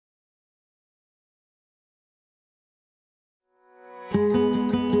Hello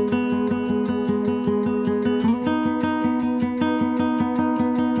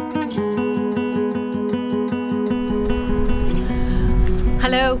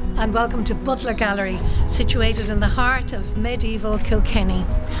and welcome to Butler Gallery, situated in the heart of medieval Kilkenny.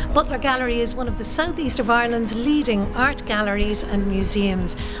 Butler Gallery is one of the southeast of Ireland's leading art galleries and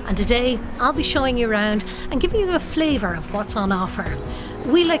museums, and today I'll be showing you around and giving you a flavour of what's on offer.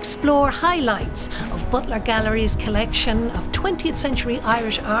 We'll explore highlights of Butler Gallery's collection of 20th century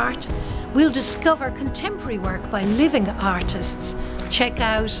Irish art. We'll discover contemporary work by living artists, check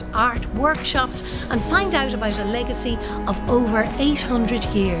out art workshops and find out about a legacy of over 800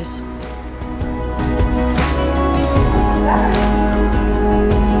 years.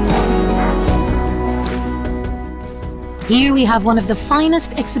 Here we have one of the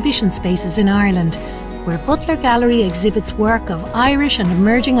finest exhibition spaces in Ireland, where Butler Gallery exhibits work of Irish and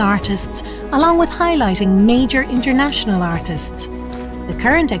emerging artists, along with highlighting major international artists. The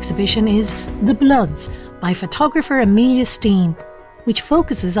current exhibition is The Bloods by photographer Amelia Steen, which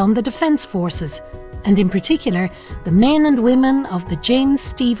focuses on the Defence Forces, and in particular the men and women of the James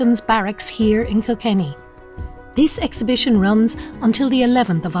Stephens Barracks here in Kilkenny. This exhibition runs until the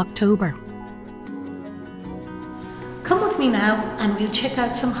 11th of October. Come with me now and we'll check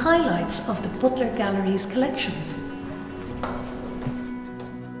out some highlights of the Butler Gallery's collections.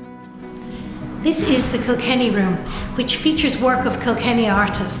 This is the Kilkenny Room, which features work of Kilkenny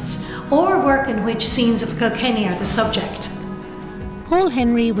artists, or work in which scenes of Kilkenny are the subject. Paul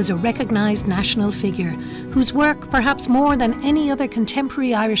Henry was a recognised national figure whose work, perhaps more than any other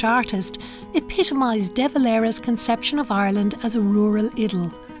contemporary Irish artist, epitomised De Valera's conception of Ireland as a rural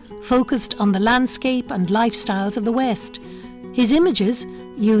idyll, focused on the landscape and lifestyles of the West. His images,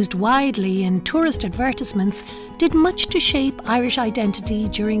 used widely in tourist advertisements, did much to shape Irish identity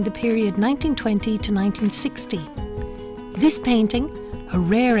during the period 1920 to 1960. This painting, a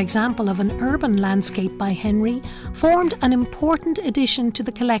rare example of an urban landscape by Henry, formed an important addition to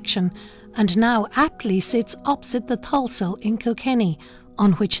the collection and now aptly sits opposite the Tholsel in Kilkenny,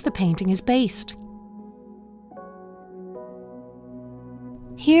 on which the painting is based.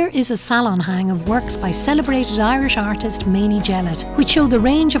 Here is a salon hang of works by celebrated Irish artist Mamie Jellett, which show the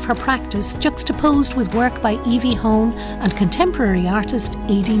range of her practice juxtaposed with work by Evie Hone and contemporary artist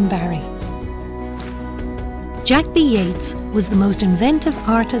Aideen Barry. Jack B. Yeats was the most inventive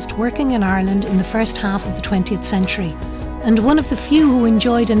artist working in Ireland in the first half of the 20th century, and one of the few who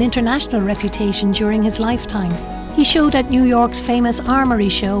enjoyed an international reputation during his lifetime. He showed at New York's famous Armory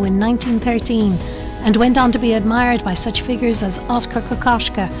Show in 1913, and went on to be admired by such figures as Oskar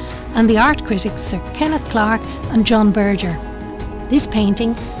Kokoschka and the art critics Sir Kenneth Clark and John Berger. This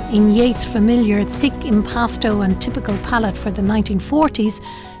painting, in Yeats' familiar thick impasto and typical palette for the 1940s,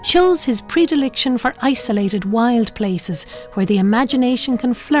 shows his predilection for isolated wild places where the imagination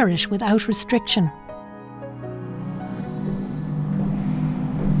can flourish without restriction.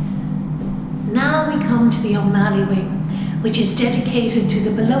 Now we come to the O'Malley Wing, which is dedicated to the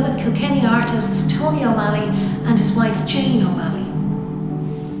beloved Kilkenny artists Tony O'Malley and his wife Jane O'Malley.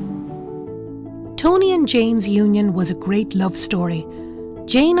 Tony and Jane's union was a great love story.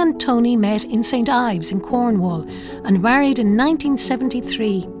 Jane and Tony met in St Ives in Cornwall and married in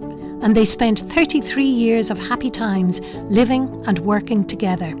 1973, and they spent 33 years of happy times living and working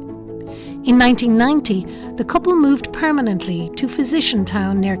together. In 1990, the couple moved permanently to Physician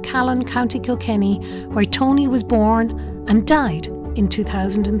Town near Callan, County Kilkenny, where Tony was born and died in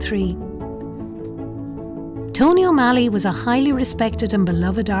 2003. Tony O'Malley was a highly respected and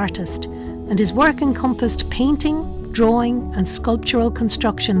beloved artist, and his work encompassed painting, drawing and sculptural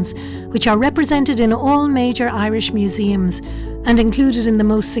constructions, which are represented in all major Irish museums and included in the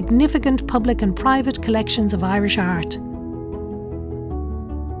most significant public and private collections of Irish art.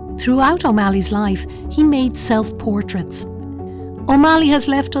 Throughout O'Malley's life, he made self-portraits. O'Malley has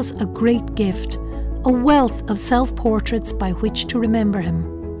left us a great gift, a wealth of self-portraits by which to remember him.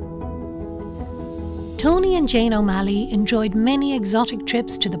 Tony and Jane O'Malley enjoyed many exotic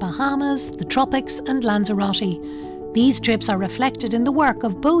trips to the Bahamas, the tropics and Lanzarote. These trips are reflected in the work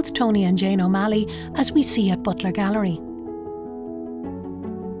of both Tony and Jane O'Malley, as we see at Butler Gallery.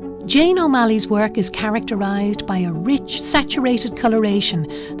 Jane O'Malley's work is characterised by a rich, saturated coloration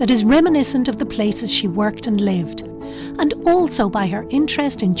that is reminiscent of the places she worked and lived, and also by her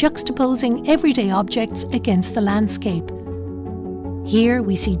interest in juxtaposing everyday objects against the landscape. Here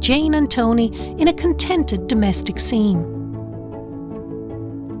we see Jane and Tony in a contented domestic scene.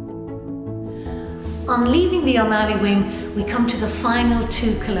 On leaving the O'Malley wing, we come to the final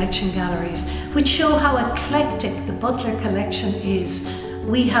two collection galleries, which show how eclectic the Butler collection is,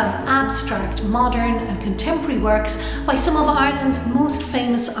 we have abstract, modern and contemporary works by some of Ireland's most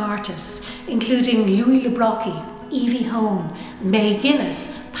famous artists, including Louis Le Brocq, Evie Hone, May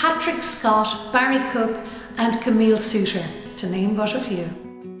Guinness, Patrick Scott, Barry Cook and Camille Souter, to name but a few.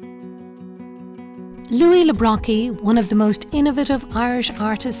 Louis Le Brocq, one of the most innovative Irish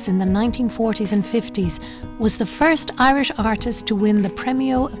artists in the 1940s and 50s, was the first Irish artist to win the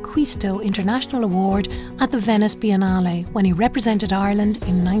Premio Acquisto International Award at the Venice Biennale when he represented Ireland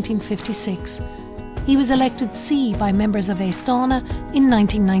in 1956. He was elected C by members of Éisteanna in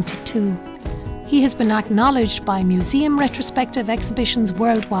 1992. He has been acknowledged by museum retrospective exhibitions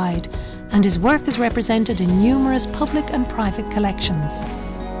worldwide, and his work is represented in numerous public and private collections.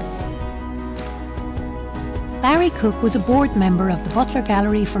 Barry Cook was a board member of the Butler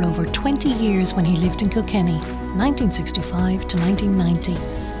Gallery for over 20 years when he lived in Kilkenny, 1965 to 1990,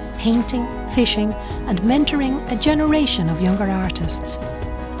 painting, fishing and mentoring a generation of younger artists.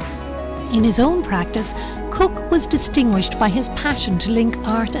 In his own practice, Cook was distinguished by his passion to link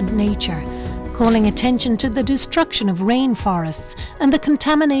art and nature, calling attention to the destruction of rainforests and the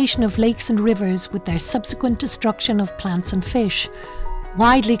contamination of lakes and rivers with their subsequent destruction of plants and fish.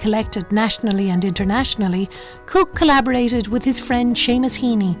 Widely collected nationally and internationally, Cook collaborated with his friend Seamus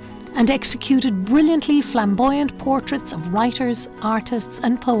Heaney and executed brilliantly flamboyant portraits of writers, artists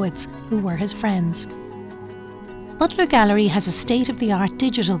and poets who were his friends. Butler Gallery has a state-of-the-art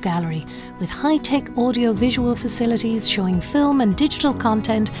digital gallery with high-tech audio-visual facilities showing film and digital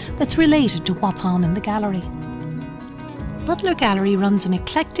content that's related to what's on in the gallery. Butler Gallery runs an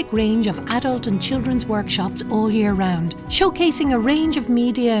eclectic range of adult and children's workshops all year round, showcasing a range of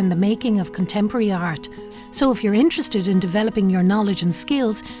media and the making of contemporary art. So if you're interested in developing your knowledge and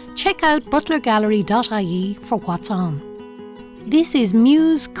skills, check out butlergallery.ie for what's on. This is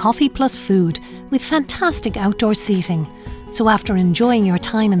Muse Coffee Plus Food with fantastic outdoor seating. So after enjoying your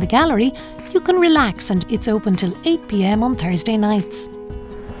time in the gallery, you can relax, and it's open till 8 p.m. on Thursday nights.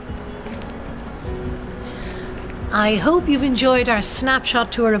 I hope you've enjoyed our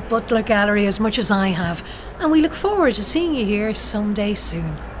snapshot tour of Butler Gallery as much as I have, and we look forward to seeing you here someday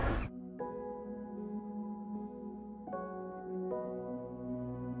soon.